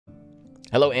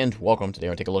Hello and welcome. Today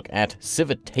we're going to take a look at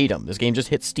Civitatem. This game just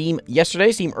hit Steam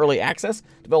yesterday, Steam Early Access,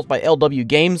 developed by LW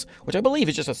Games, which I believe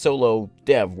is just a solo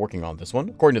dev working on this one.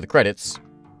 According to the credits,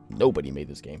 nobody made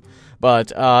this game.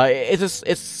 But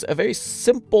it's a very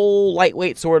simple,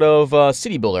 lightweight sort of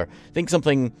city builder. Think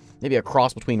something, maybe a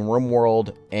cross between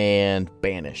RimWorld and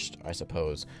Banished, I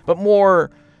suppose. But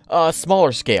more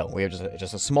smaller scale. We have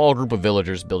just a small group of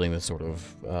villagers building this sort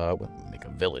of, make a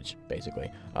village,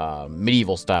 basically.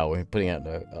 Medieval style. We're putting out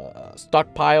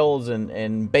stockpiles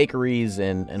and bakeries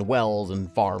and wells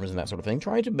and farms and that sort of thing,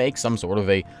 trying to make some sort of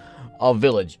a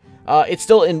village. It's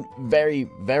still in very,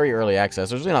 very early access.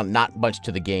 There's really not much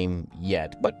to the game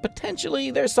yet, but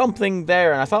potentially there's something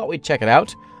there, and I thought we'd check it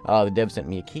out. The dev sent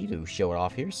me a key to show it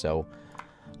off here, so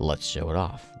let's show it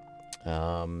off.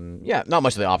 Yeah, not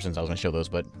much of the options. I was going to show those,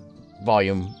 but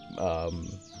volume,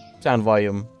 sound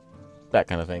volume, that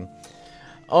kind of thing.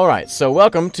 Alright, so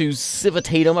welcome to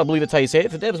Civitatem, I believe that's how you say it.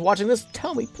 If the dev is watching this,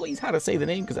 tell me, please, how to say the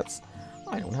name, because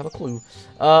I don't have a clue.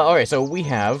 Alright, so we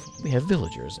have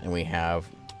villagers, and we have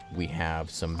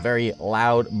some very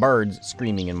loud birds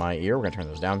screaming in my ear. We're going to turn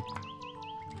those down.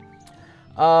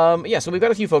 Yeah, so we've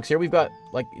got a few folks here. We've got,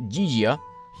 like, Gigia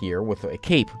here with a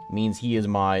cape. Means he is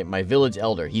my village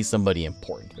elder. He's somebody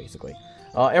important, basically.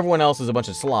 Everyone else is a bunch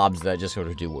of slobs that just sort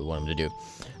of do what we want them to do.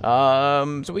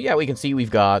 So yeah, we can see we've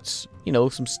got, you know,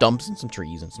 some stumps and some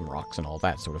trees and some rocks and all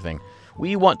that sort of thing.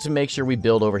 We want to make sure we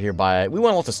build over here we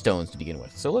want lots of stones to begin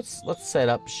with. So let's set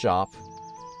up shop.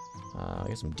 I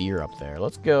got some deer up there.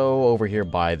 Let's go over here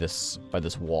by this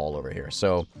wall over here.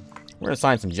 So we're going to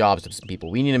assign some jobs to some people.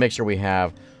 We need to make sure we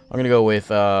have, I'm going to go with,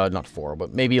 not 4,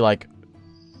 but maybe like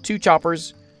 2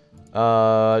 choppers, 2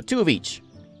 of each.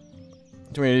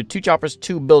 So we're going to do 2 choppers,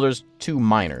 2 builders, 2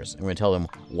 miners. And we're going to tell them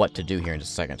what to do here in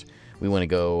just a second. We want to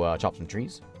go chop some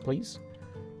trees, please.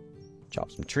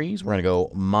 Chop some trees. We're going to go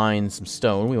mine some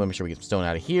stone. We want to make sure we get some stone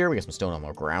out of here. We got some stone on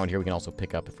the ground here. We can also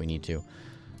pick up if we need to.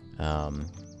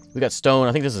 We got stone.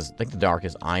 I think the dark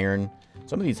is iron.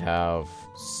 Some of these have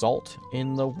salt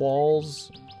in the walls.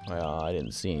 I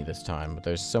didn't see any this time, but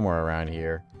there's somewhere around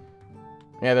here.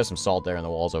 Yeah, there's some salt there in the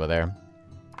walls over there.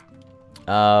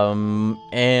 And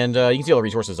you can see all the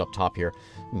resources up top here.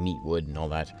 Meat, wood, and all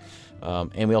that.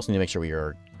 And we also need to make sure we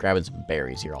are grabbing some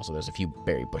berries here also. There's a few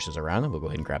berry bushes around. We'll go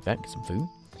ahead and grab that, get some food.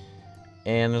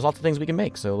 And there's lots of things we can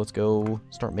make, so let's go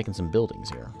start making some buildings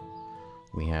here.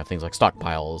 We have things like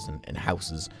stockpiles and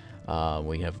houses.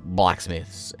 We have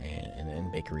blacksmiths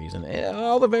and bakeries and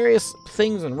all the various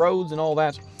things and roads and all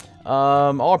that.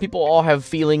 All our people all have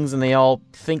feelings and they all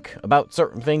think about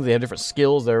certain things. They have different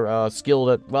skills. They're skilled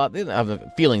at, well, they don't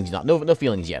have feelings, no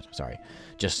feelings yet. Sorry,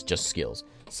 just skills.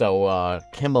 So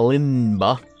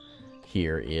Kemalinba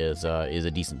here is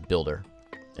a decent builder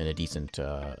and a decent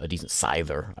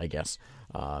scyther, I guess.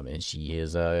 And she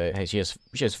has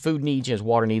food needs, she has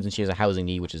water needs, and she has a housing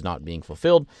need which is not being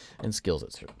fulfilled, and skills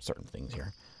at certain things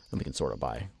here. And we can sort it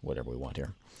by whatever we want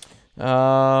here.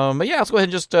 But yeah, let's go ahead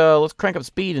and just let's crank up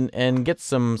speed and get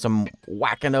some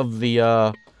whacking of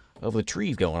the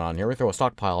trees going on here. We throw a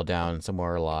stockpile down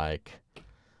somewhere like, I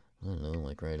don't know,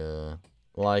 like right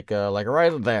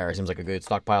there. Seems like a good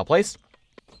stockpile place.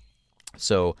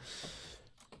 So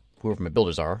whoever my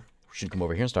builders are should come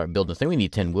over here and start building this thing. We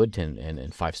need 10 wood, 10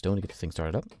 and 5 stone to get this thing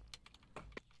started up.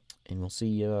 And we'll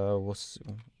see,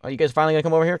 are you guys finally gonna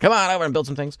come over here? Come on over and build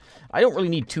some things. I don't really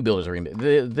need 2 builders.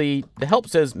 The help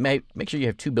says make sure you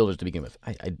have 2 builders to begin with.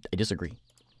 I disagree.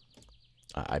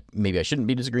 Maybe I shouldn't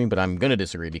be disagreeing, but I'm gonna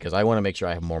disagree because I want to make sure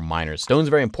I have more miners. Stone's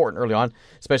very important early on,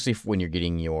 especially when you're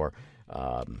getting your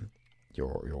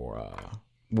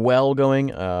well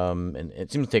going. And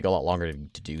it seems to take a lot longer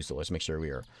to do. So let's make sure we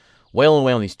are wailing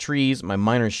away on these trees. My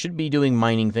miners should be doing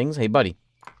mining things. Hey, buddy.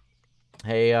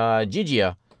 Hey,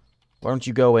 Gigia. Why don't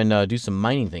you go and do some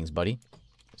mining things, buddy?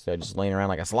 Instead of just laying around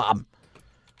like a slob.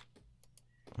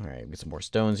 All right, get some more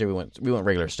stones here. We want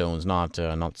regular stones, not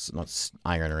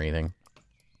iron or anything.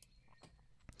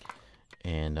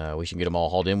 And we should get them all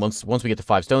hauled in once we get the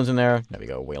 5 stones in there. There we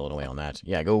go, wailing away on that.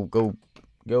 Yeah, go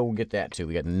get that too.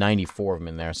 We got 94 of them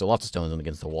in there, so lots of stones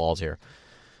against the walls here.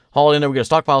 Haul it in there. We got a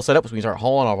stockpile set up, so we can start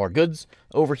hauling all of our goods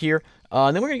over here.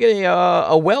 And then we're gonna get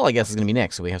a well, I guess, is gonna be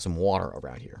next. So we have some water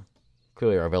around here.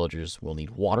 Clearly, our villagers will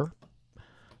need water,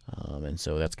 and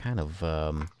so that's kind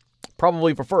of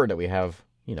probably preferred that we have,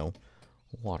 you know,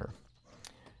 water.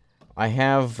 I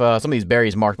have some of these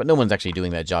berries marked, but no one's actually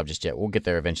doing that job just yet. We'll get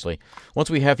there eventually.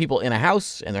 Once we have people in a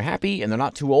house and they're happy and they're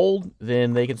not too old,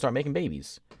 then they can start making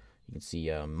babies. You can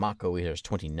see Mako here's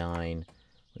 29.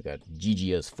 We got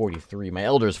Gigia's 43. My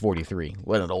elder's 43.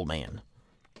 What an old man.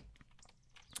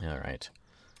 All right.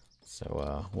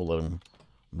 So we'll let him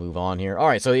Move on here. All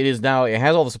right, so it is now, it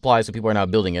has all the supplies, so people are now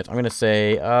building it. I'm going to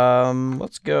say,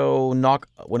 let's go knock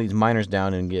one of these miners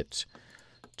down and get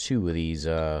 2 of these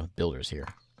builders here.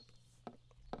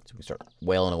 So we start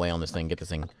wailing away on this thing, get this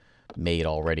thing made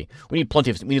already. We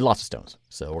need lots of stones,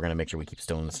 so we're going to make sure we keep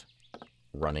stones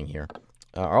running here.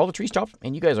 Are all the trees chopped?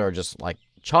 And you guys are just, like,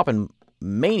 chopping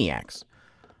maniacs.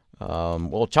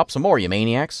 Well, chop some more, you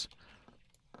maniacs.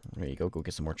 There you go, go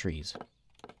get some more trees.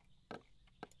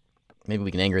 Maybe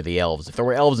we can anger the elves. If there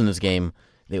were elves in this game,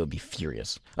 they would be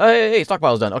furious. Hey,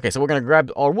 stockpile's done. Okay, so we're going to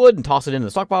grab our wood and toss it into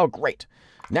the stockpile. Great.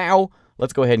 Now,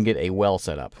 let's go ahead and get a well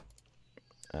set up.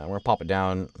 We're going to pop it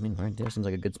down. I mean, right there seems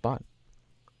like a good spot.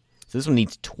 So this one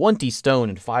needs 20 stone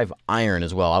and 5 iron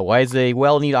as well. Why does a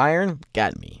well need iron?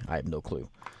 Got me. I have no clue.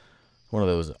 One of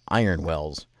those iron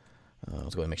wells.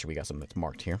 Let's go ahead and make sure we got something that's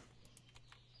marked here.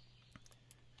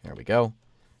 There we go.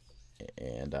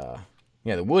 And,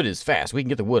 yeah, the wood is fast. We can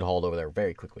get the wood hauled over there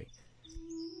very quickly.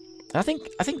 I think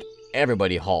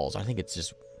everybody hauls. I think it's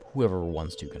just whoever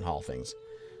wants to can haul things.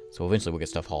 So eventually we'll get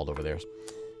stuff hauled over there.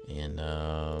 And,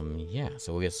 yeah,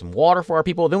 so we'll get some water for our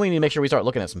people. Then we need to make sure we start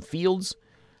looking at some fields.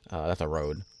 That's a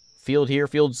road. Field here.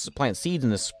 Fields plant seeds in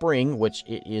the spring, which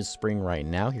it is spring right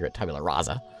now here at Tabula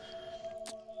Rasa.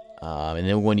 And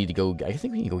then we'll need to go, I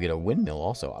think we need to go get a windmill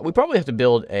also. We probably have to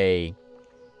build a...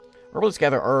 Herbalist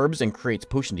gather herbs and creates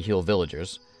potion to heal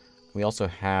villagers. We also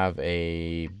have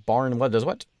a barn. What does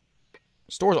what?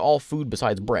 Stores all food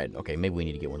besides bread. Okay, maybe we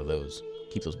need to get one of those.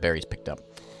 Keep those berries picked up.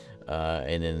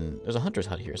 And then there's a hunter's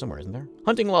hut here somewhere, isn't there?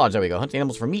 Hunting lodge. There we go. Hunts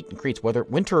animals for meat and creates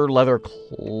winter leather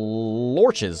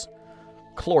clorches.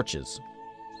 Clorches.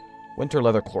 Winter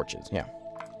leather clorches. Yeah.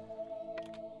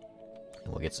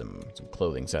 And we'll get some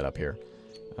clothing set up here.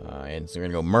 And so we're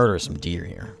gonna go murder some deer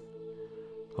here.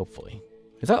 Hopefully.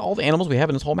 Is that all the animals we have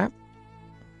in this whole map?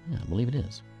 Yeah, I believe it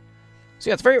is.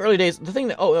 So yeah, it's very early days. The thing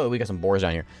that... Oh, we got some boars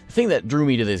down here. The thing that drew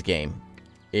me to this game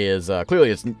is clearly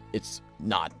it's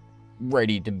not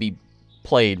ready to be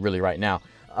played really right now.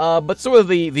 But sort of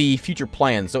the future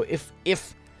plans. So if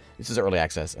this is early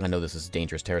access, and I know this is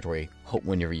dangerous territory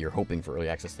whenever you're hoping for early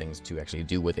access things to actually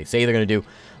do what they say they're going to do.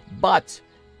 But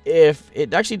if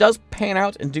it actually does pan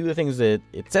out and do the things that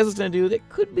it says it's going to do, that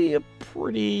could be a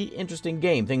pretty interesting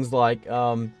game. Things like, you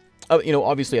know,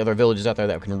 obviously other villages out there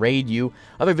that can raid you,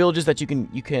 other villages that you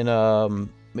can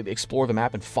maybe explore the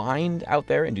map and find out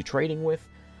there and do trading with,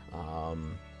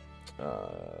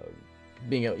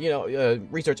 being a, you know,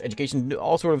 research, education,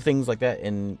 all sort of things like that,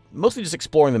 and mostly just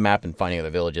exploring the map and finding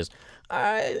other villages.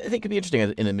 I think could be interesting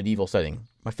in a medieval setting.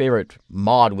 My favorite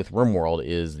mod with RimWorld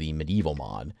is the medieval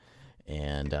mod.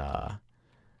 And,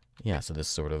 yeah, so this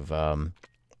sort of,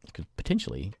 could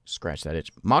potentially scratch that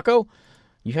itch. Mako,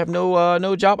 you have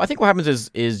no job? I think what happens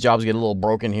is jobs get a little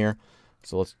broken here.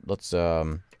 So let's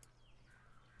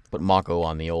put Mako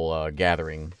on the old,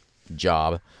 gathering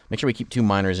job. Make sure we keep 2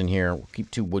 miners in here. We'll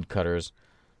keep 2 woodcutters.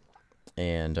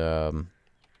 And, are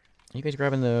you guys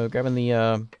grabbing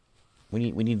the,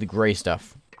 we need the gray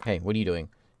stuff. Hey, what are you doing?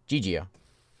 Gigia.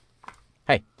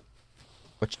 Hey,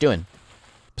 what you doing?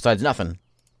 Besides nothing.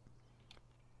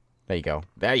 There you go.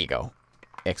 There you go.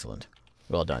 Excellent.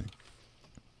 Well done.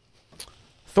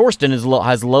 Thorsten has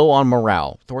low on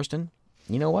morale. Thorsten?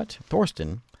 You know what?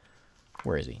 Thorsten.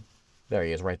 Where is he? There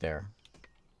he is, right there.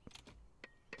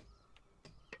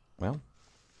 Well,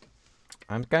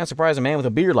 I'm kind of surprised a man with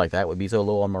a beard like that would be so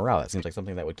low on morale. That seems like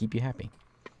something that would keep you happy.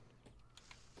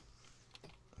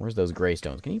 Where's those gray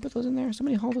stones? Can you put those in there?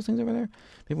 Somebody haul those things over there?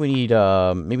 Maybe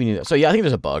we need, so yeah, I think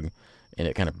there's a bug. And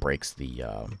it kind of breaks the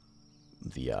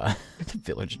the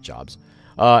village jobs.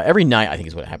 Every night, I think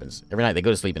is what happens. Every night they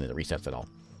go to sleep and it resets it all.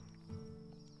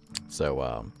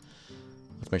 So,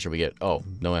 let's make sure we get... Oh,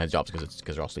 no one has jobs because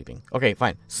they're all sleeping. Okay,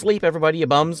 fine. Sleep, everybody, you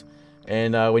bums.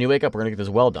 And when you wake up, we're going to get this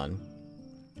well done.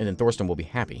 And then Thorsten will be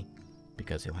happy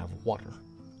because he'll have water.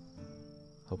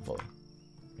 Hopefully.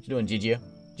 What you doing, Gigia?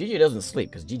 Gigia doesn't sleep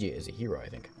because Gigia is a hero, I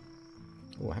think.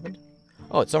 Oh, what happened?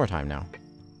 Oh, it's summertime now.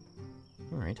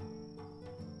 Alright.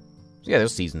 So yeah,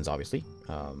 there's seasons, obviously.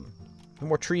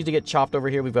 More trees to get chopped over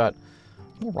here. We've got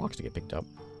more rocks to get picked up.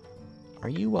 Are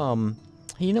you,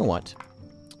 hey, you know what?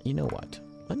 You know what?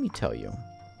 Let me tell you.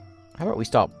 How about we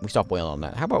stop wailing on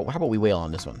that? How about we wail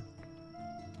on this one?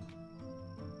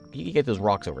 You can get those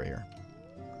rocks over here.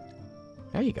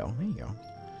 There you go. There you go.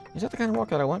 Is that the kind of rock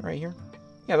that I want right here?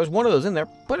 Yeah, there's one of those in there.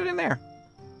 Put it in there.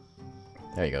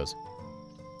 There he goes.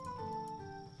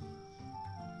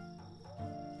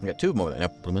 We got 2 of them over there. Now,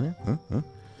 put them in there.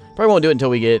 Probably won't do it until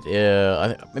we get...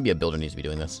 maybe a builder needs to be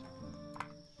doing this.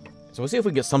 So we'll see if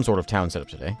we can get some sort of town set up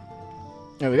today.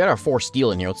 Yeah, we got our 4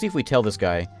 steel in here. Let's see if we tell this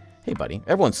guy, Hey, buddy.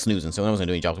 Everyone's snoozing, so no one's going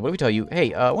to do any jobs. What if we tell you,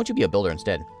 hey, why don't you be a builder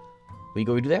instead? Will you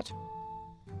go do that?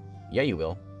 Yeah, you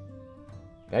will.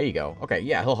 There you go. Okay,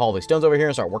 yeah, he'll haul these stones over here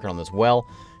and start working on this well.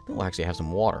 Then we'll actually have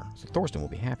some water. So Thorsten will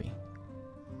be happy.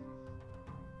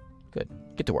 Good.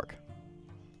 Get to work.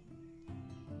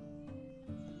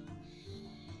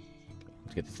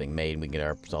 Let's get this thing made and we can get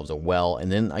ourselves a well.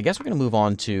 And then I guess we're going to move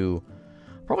on to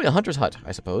probably a hunter's hut,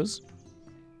 I suppose.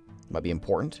 Might be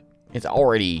important. It's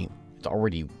already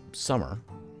summer.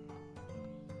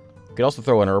 Could also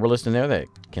throw an herbalist in there that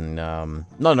can,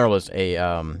 not an herbalist,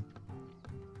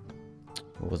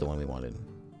 what was the one we wanted?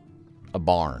 A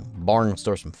barn. Barn will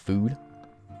store some food.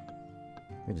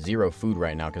 We have 0 food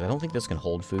right now because I don't think this can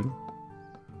hold food.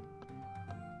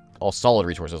 All solid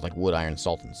resources like wood, iron,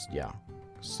 salt, and yeah.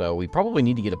 So we probably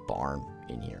need to get a barn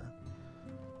in here.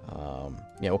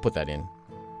 Yeah, we'll put that in.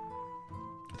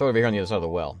 Throw it over here on the other side of the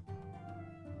well.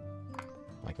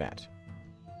 Like that.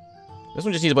 This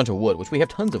one just needs a bunch of wood, which we have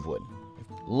tons of wood.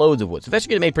 Loads of wood. So that should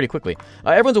get made pretty quickly.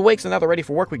 Everyone's awake, so now they're ready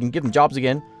for work. We can give them jobs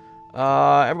again.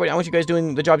 Everybody, I want you guys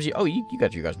doing the jobs. Oh, you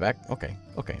got your guys back. Okay,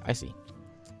 I see.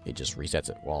 It just resets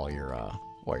it while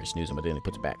you're snoozing, but then it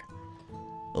puts it back.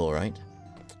 All right.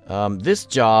 This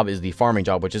job is the farming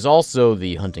job, which is also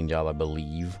the hunting job, I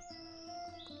believe.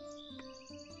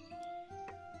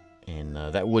 And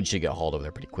that wood should get hauled over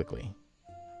there pretty quickly.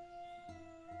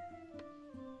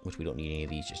 Which we don't need any of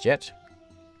these just yet.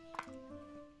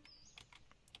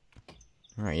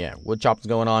 Alright, yeah. Wood chopping's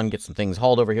going on. Get some things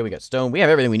hauled over here. We got stone. We have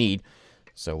everything we need.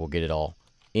 So we'll get it all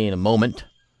in a moment.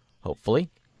 Hopefully.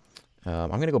 I'm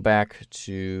going to go back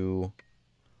to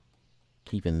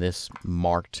keeping this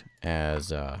marked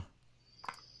as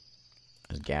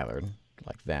gathered.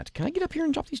 Like that. Can I get up here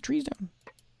and drop these trees down?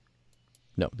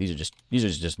 No, these are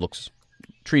just looks.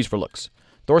 Trees for looks.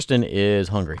 Thorsten is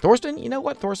hungry. Thorsten, you know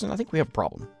what, Thorsten? I think we have a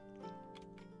problem.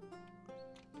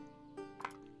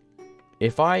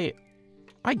 If I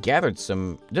gathered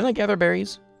some... Didn't I gather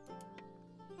berries?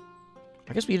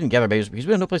 I guess we didn't gather berries because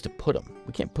we have no place to put them.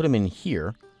 We can't put them in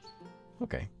here.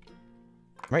 Okay.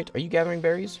 Right? Are you gathering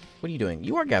berries? What are you doing?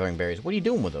 You are gathering berries. What are you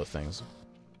doing with those things?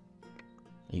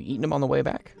 Are you eating them on the way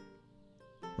back?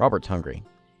 Robert's hungry.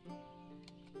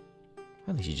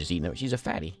 I think she's just eating them. She's a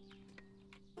fatty.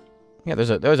 Yeah,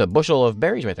 there's a bushel of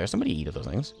berries right there. Somebody eat those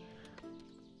things.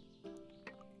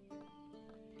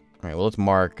 Alright, well, let's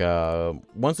mark...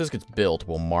 once this gets built,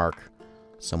 we'll mark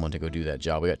someone to go do that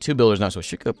job. We got 2 builders now, so it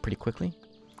should go pretty quickly.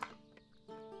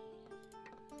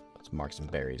 Let's mark some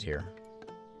berries here.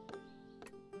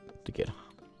 To get...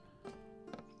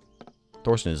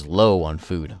 Thorsten is low on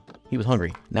food. He was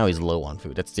hungry. Now he's low on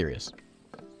food. That's serious.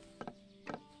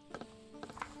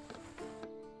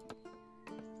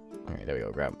 Alright, there we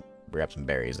go. Grab some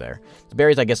berries there. The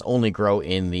berries, I guess, only grow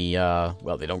in the,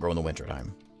 well, they don't grow in the winter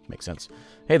time. Makes sense.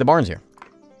 Hey, the barn's here.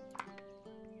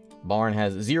 Barn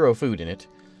has 0 food in it.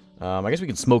 I guess we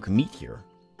can smoke meat here.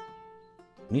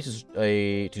 Needs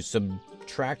to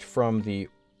subtract from the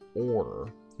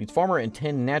order. Needs farmer and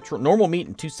 10 normal meat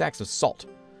and 2 sacks of salt.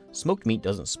 Smoked meat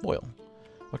doesn't spoil.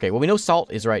 Okay, well, we know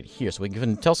salt is right here, so we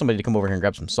can tell somebody to come over here and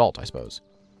grab some salt, I suppose.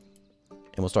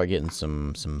 And we'll start getting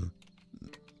some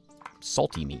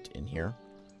salty meat in here.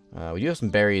 We do have some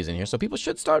berries in here, so people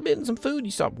should start getting some food.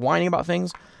 You stop whining about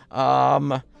things.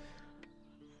 I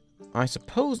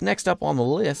suppose next up on the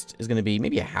list is going to be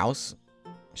maybe a house.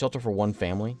 Shelter for 1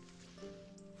 family.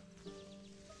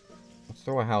 Let's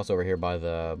throw a house over here by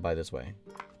this way.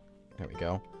 There we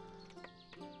go.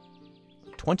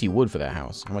 20 wood for that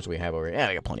house. How much do we have over here? Yeah,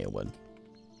 I got plenty of wood.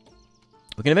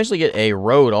 We can eventually get a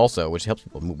road also, which helps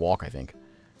people walk, I think.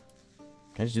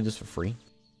 Can I just do this for free?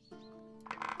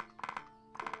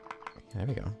 There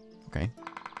we go. Okay.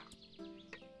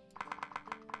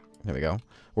 There we go.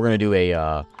 We're going to do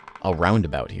a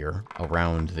roundabout here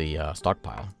around the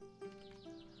stockpile.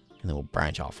 And then we'll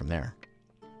branch off from there.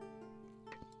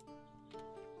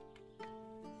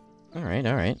 Alright,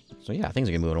 alright. So yeah, things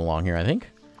are moving along here, I think.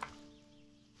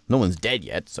 No one's dead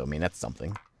yet, so I mean, that's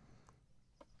something.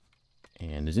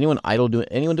 And is anyone idle doing...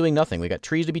 Anyone doing nothing? We got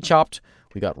trees to be chopped.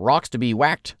 We got rocks to be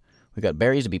whacked. We got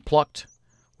berries to be plucked.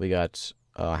 We got...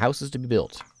 houses to be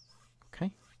built.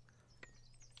 Okay.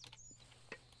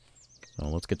 So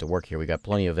let's get to work here. We got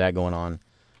plenty of that going on.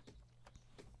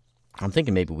 I'm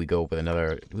thinking maybe we go with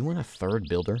another... Do we want a 3rd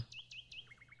builder?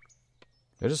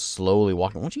 They're just slowly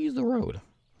walking. Why don't you use the road?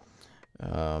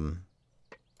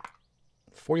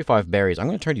 45 berries. I'm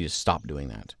going to try to stop doing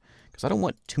that. Because I don't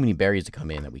want too many berries to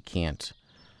come in that we can't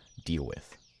deal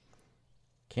with.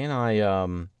 Can I...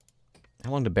 How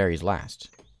long do berries last?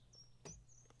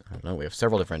 I don't know. We have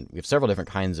several different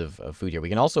kinds of food here. We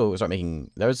can also start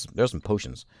making. There's some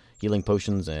potions, healing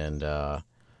potions, and I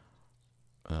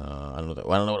don't know.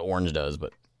 I don't know what orange does,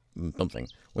 but something.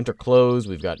 Winter clothes.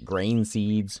 We've got grain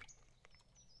seeds.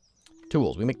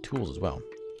 Tools. We make tools as well.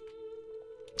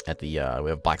 At the we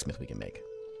have blacksmith we can make.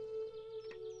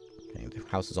 Okay, the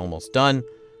house is almost done,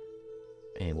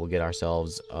 and we'll get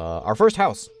ourselves our first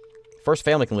house. First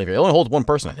family can live here. It only holds one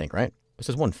person, I think, right? This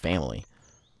is one family.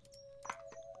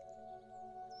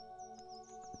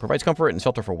 Provides comfort and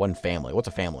shelter for one family. What's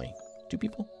a family? 2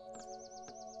 people?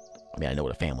 I mean, I know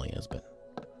what a family is, but...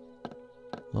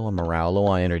 Low on morale, low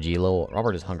on energy, low...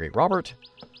 Robert is hungry. Robert's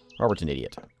an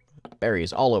idiot.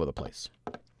 Berries all over the place.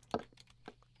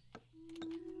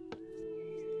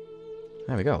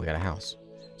 There we go. We got a house.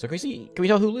 So can we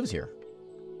tell who lives here?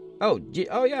 Oh,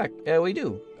 yeah, we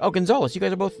do. Oh, Gonzalez, you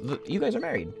guys are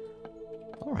married.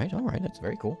 All right. That's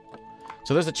very cool.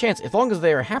 So there's a chance, as long as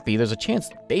they are happy, there's a chance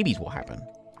babies will happen.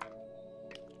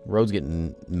 Road's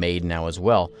getting made now as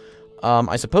well.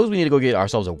 I suppose we need to go get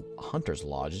ourselves a hunter's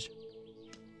lodge.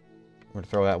 We're going to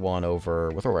throw that one over.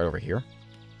 We'll throw it right over here.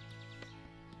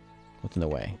 What's in the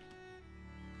way?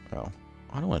 Oh,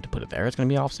 I don't want it to put it there. It's going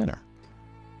to be off center.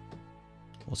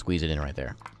 We'll squeeze it in right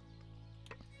there.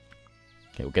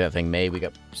 Okay, we'll get that thing made. We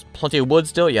got plenty of wood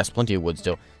still. Yes, plenty of wood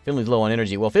still. Finley's low on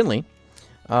energy. Well, Finley,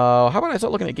 how about I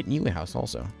start looking at getting you a house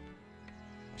also?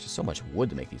 There's just so much wood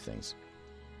to make these things.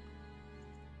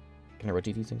 Can I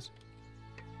rotate these things?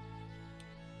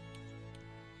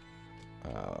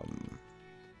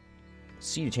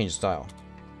 C to change the style.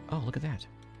 Oh, look at that.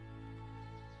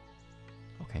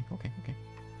 Okay.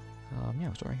 Yeah,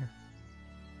 we'll start right here.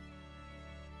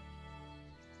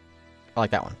 I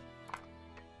like that one.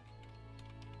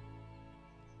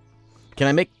 Can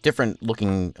I make different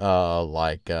looking,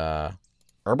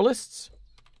 herbalists?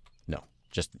 No,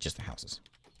 just the houses.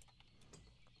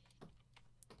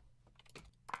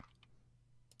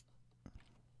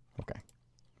 Okay.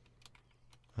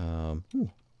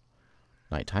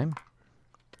 Nighttime.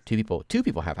 Two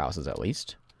people have houses at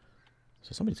least.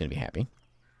 So somebody's gonna be happy.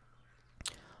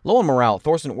 Low on morale.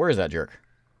 Thorsten, where is that jerk?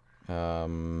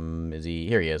 Is he?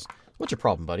 Here he is. What's your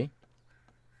problem, buddy?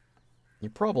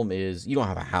 Your problem is you don't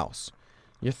have a house.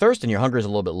 Your thirst and your hunger is a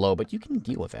little bit low, but you can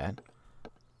deal with that.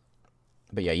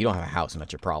 But yeah, you don't have a house, and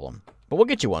that's your problem. But we'll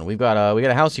get you one. We got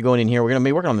a house. You going in here? We're gonna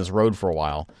be working on this road for a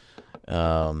while.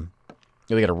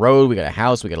 We got a road. We got a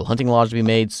house. We got a hunting lodge to be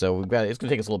made. So it's gonna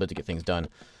take us a little bit to get things done.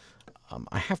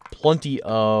 I have plenty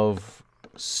of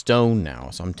stone now,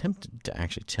 so I'm tempted to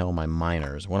actually tell my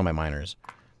miners, one of my miners,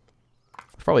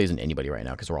 which probably isn't anybody right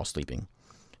now because we're all sleeping,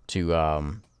 to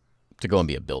go and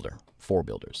be a builder. 4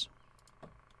 builders.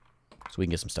 So we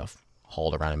can get some stuff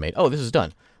hauled around and made. Oh, this is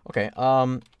done. Okay,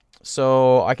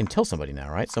 so I can tell somebody now,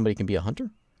 right? Somebody can be a hunter,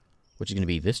 which is going to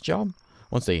be this job.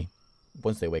 Once they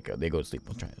wake up, they go to sleep.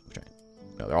 We'll try it.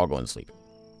 No, they're all going to sleep.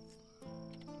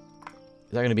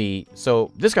 Is that going to be...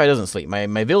 So, this guy doesn't sleep.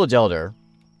 My village elder,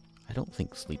 I don't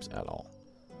think sleeps at all.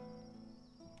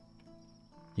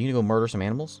 You going to go murder some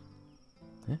animals?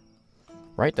 Yeah.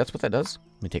 Right? That's what that does?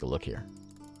 Let me take a look here.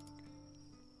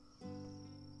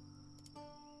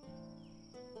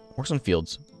 Works on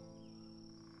fields.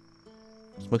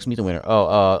 Smokes meat in winter.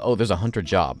 Oh, there's a hunter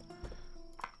job.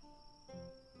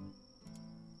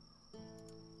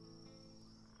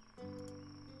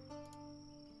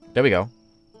 There we go.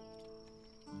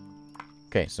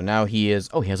 Okay, so now he is...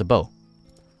 Oh, he has a bow.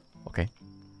 Okay.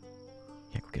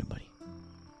 Yeah, go get him, buddy.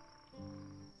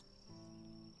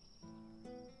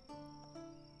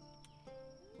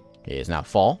 Okay, it's now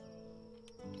fall.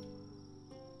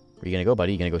 Where you gonna go,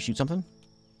 buddy? You gonna go shoot something?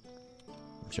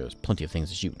 I'm sure there's plenty of things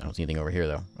to shoot. I don't see anything over here,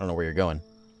 though. I don't know where you're going.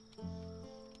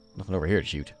 Nothing over here to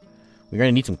shoot. We're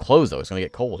gonna need some clothes, though. It's gonna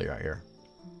get cold here out here.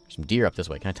 There's some deer up this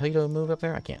way. Can I tell you to move up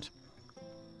there? I can't.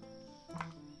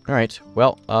 Alright,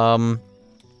 well,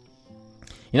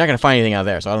 you're not going to find anything out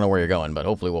there, so I don't know where you're going, but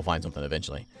hopefully we'll find something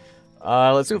eventually.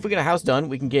 Let's see if we get a house done.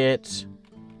 We can get,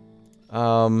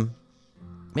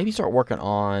 maybe start working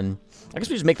on, I guess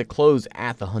we just make the clothes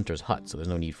at the hunter's hut, so there's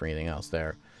no need for anything else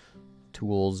there.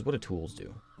 Tools, what do tools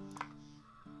do?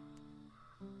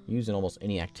 Used in almost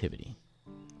any activity.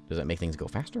 Does that make things go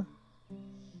faster?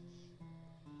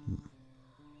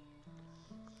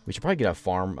 We should probably get a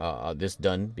farm, this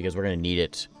done, because we're going to need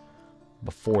it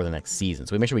before the next season.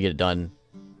 So we make sure we get it done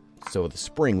so the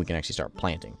spring we can actually start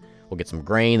planting. We'll get some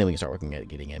grain, then we can start working at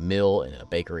getting a mill and a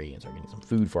bakery and start getting some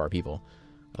food for our people,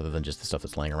 other than just the stuff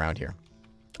that's laying around here.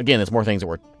 Again, there's more things that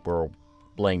we're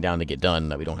laying down to get done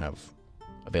that we don't have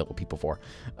available people for.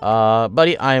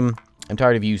 Buddy, I'm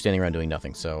tired of you standing around doing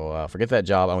nothing, so forget that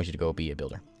job. I want you to go be a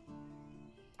builder.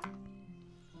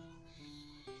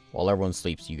 While everyone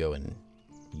sleeps, you go and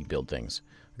you build things.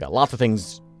 We've got lots of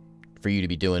things for you to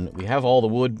be doing. We have all the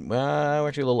wood. We're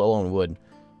actually a little low on wood.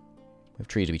 We have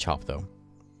trees to be chopped, though.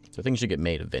 So things should get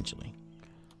made eventually.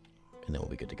 And then we'll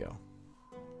be good to go.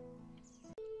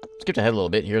 Skipped ahead a little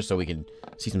bit here so we can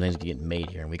see some things getting made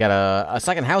here. We got a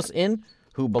second house in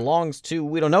who belongs to,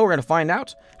 we don't know, we're going to find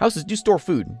out. Houses do store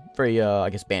food. Very, I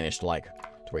guess, banished-like.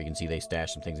 To where you can see they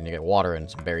stash some things and you get water and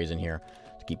some berries in here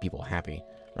to keep people happy.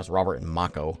 That's Robert and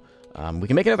Mako. We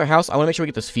can make another house. I want to make sure we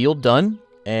get this field done.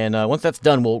 And once that's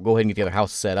done, we'll go ahead and get the other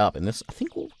house set up. And this, I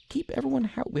think we'll keep everyone,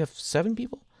 we have 7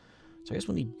 people. So I guess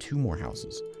we'll need 2 more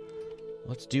houses.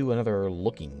 Let's do another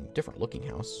different looking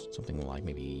house. Something like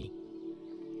maybe...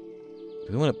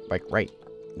 Do we want to, like, right?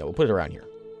 No, we'll put it around here.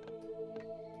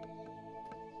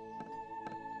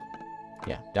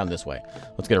 Yeah, down this way.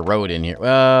 Let's get a road in here.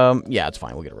 Yeah, it's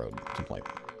fine. We'll get a road. Something like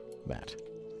that.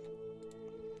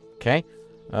 Okay.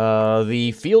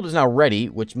 The field is now ready,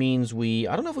 which means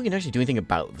I don't know if we can actually do anything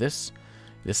about this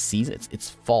season. It's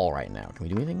fall right now. Can we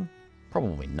do anything?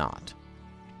 Probably not.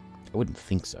 I wouldn't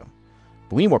think so.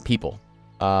 But we need more people,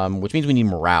 which means we need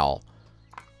morale.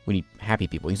 We need happy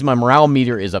people. You can see my morale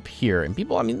meter is up here. And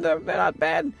people, I mean, they're not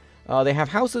bad. They have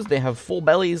houses. They have full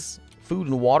bellies. Food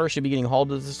and water should be getting hauled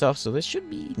to this stuff. So this should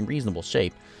be in reasonable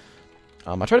shape.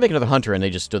 I tried to make another hunter, and they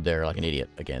just stood there like an idiot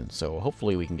again. So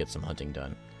hopefully we can get some hunting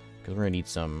done. Because we're going to need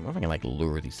some... I don't know if I can, like,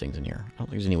 lure these things in here. I don't think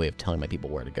there's any way of telling my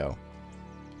people where to go.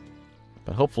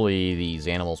 But hopefully these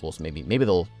animals will... Maybe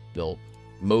they'll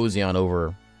mosey on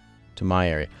over to my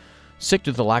area. Sick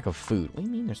due to the lack of food. What do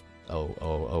you mean there's...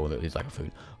 Oh, there's lack of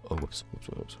food. Oh, whoops.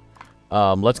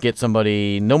 Let's get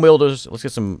somebody... No builders. Let's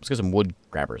get some wood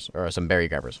grabbers. Or some berry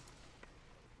grabbers.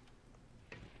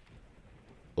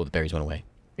 Oh, the berries went away.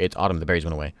 It's autumn. The berries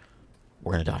went away.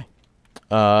 We're going to die.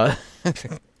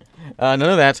 None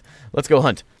of that. Let's go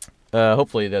hunt.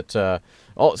 Hopefully that... so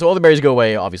all the berries go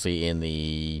away, obviously, in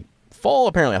the fall,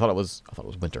 apparently. I thought it was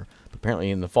winter. But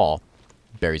apparently in the fall,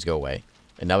 berries go away.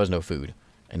 And now there's no food.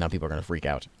 And now people are going to freak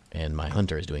out. And my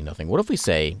hunter is doing nothing. What if we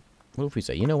say,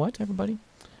 you know what, everybody?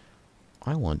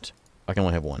 I can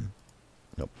only have 1.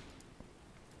 Nope.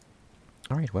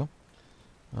 Alright, well.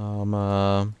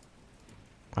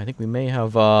 I think we may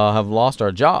have lost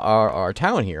our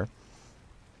town here.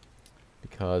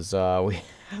 Because we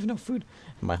have no food.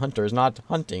 My hunter is not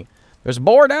hunting. There's a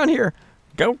boar down here.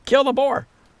 Go kill the boar.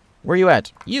 Where are you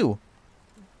at? You.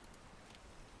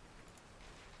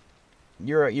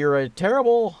 You're a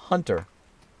terrible hunter.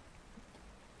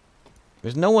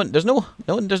 There's no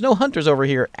hunters over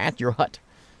here at your hut.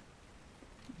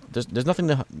 There's nothing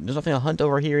to hunt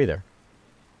over here either.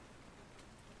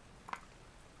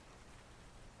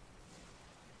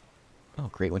 Oh,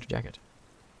 great winter jacket.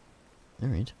 All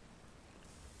right.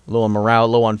 Low on morale,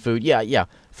 low on food. Yeah.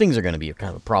 Things are going to be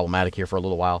kind of problematic here for a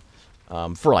little while.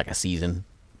 For like a season.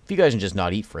 If you guys can just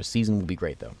not eat for a season, will be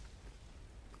great, though.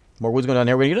 More wood's going down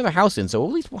there. We're going to get another house in, so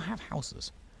at least we'll have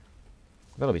houses.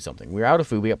 That'll be something. We're out of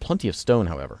food. We got plenty of stone,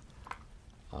 however.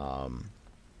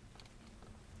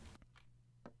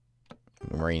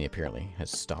 Rain apparently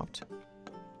has stopped.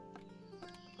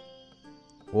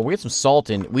 Well, we get some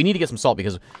salt in. We need to get some salt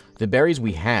because the berries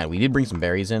we did bring some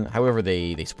berries in. However,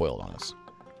 they spoiled on us.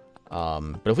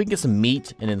 But if we can get some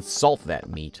meat and then salt that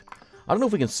meat. I don't know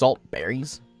if we can salt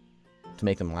berries to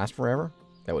make them last forever.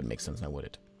 That wouldn't make sense now, would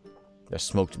it? They're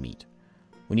smoked meat.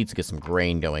 We need to get some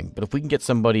grain going. But if we can get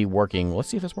somebody working... Let's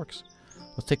see if this works.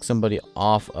 Let's take somebody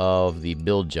off of the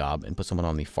build job and put someone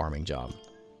on the farming job.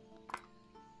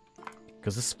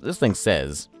 Because this thing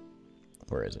says...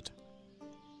 Where is it?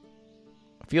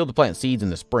 A field to plant seeds in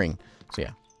the spring. So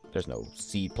yeah, there's no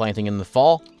seed planting in the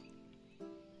fall.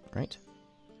 Right?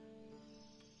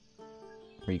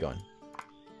 Where are you going?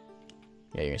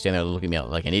 Yeah, you're going to stand there looking at me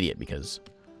like an idiot because...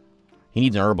 He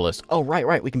needs an herbalist. Oh,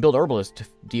 right. We can build herbalist to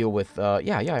deal with,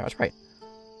 yeah, that's right.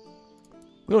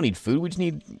 We don't need food. We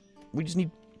just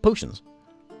need potions.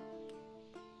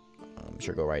 I'm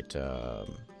sure go right, yeah,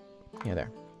 there.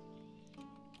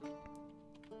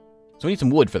 So we need some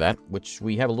wood for that, which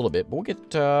we have a little bit, but we'll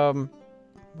get,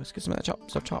 let's get some of that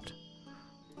stuff chopped.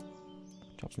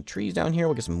 Chop some trees down here.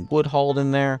 We'll get some wood hauled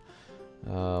in there.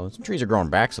 Some trees are growing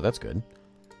back, so that's good.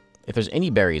 If there's any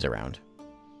berries around...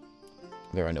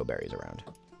 There are no berries around.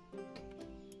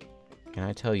 Can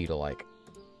I tell you to, like,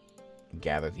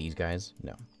 gather these guys?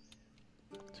 No.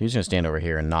 So you're just going to stand over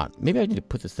here and not... Maybe I need to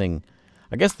put this thing...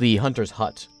 I guess the hunter's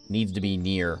hut needs to be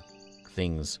near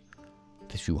things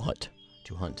to hunt.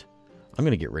 I'm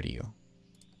going to get rid of you.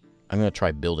 I'm going to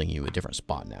try building you a different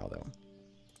spot now, though.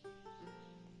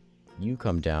 You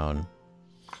come down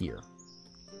here.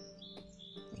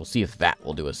 We'll see if that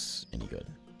will do us any good.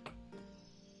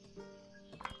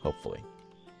 Hopefully.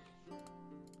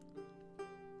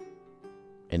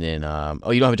 And then,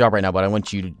 oh, you don't have a job right now, but I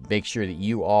want you to make sure that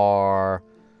you are,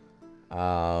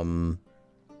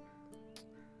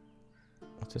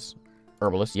 what's this?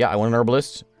 Herbalist. Yeah, I want an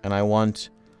herbalist, and I want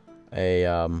a,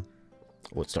 oh,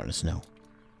 it's starting to snow.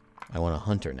 I want a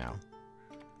hunter now.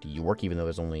 Do you work even though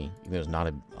there's not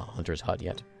a hunter's hut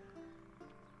yet?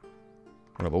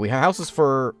 I don't know, but we have houses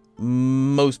for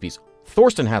most beasts.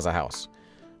 Thorsten has a house.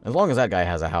 As long as that guy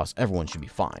has a house, everyone should be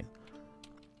fine.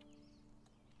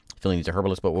 Philly needs a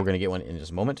herbalist, but we're going to get one in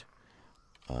just a moment.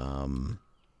 What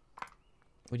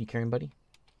are you carrying, buddy?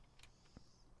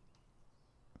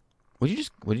 What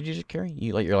did you just carry?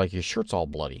 You're like your shirt's all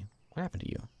bloody. What happened to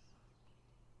you?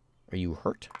 Are you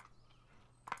hurt?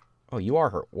 Oh, you are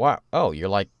hurt. Wow. Oh, you're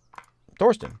like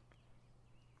Thorsten.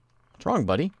 What's wrong,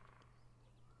 buddy?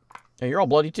 Hey, you're all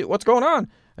bloody too. What's going on?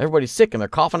 Everybody's sick and they're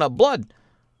coughing up blood.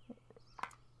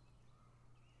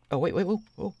 Oh, wait, whoa.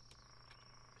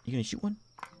 You gonna shoot one?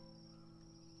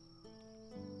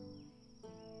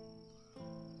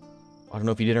 I don't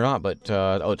know if you did or not, but,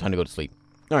 oh, time to go to sleep.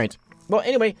 All right. Well,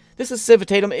 anyway, this is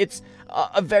Civitatem. It's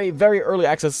a very, very early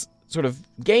access sort of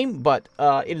game, but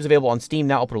it is available on Steam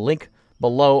now. I'll put a link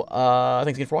below.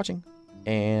 Thanks again for watching,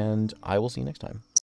 and I will see you next time.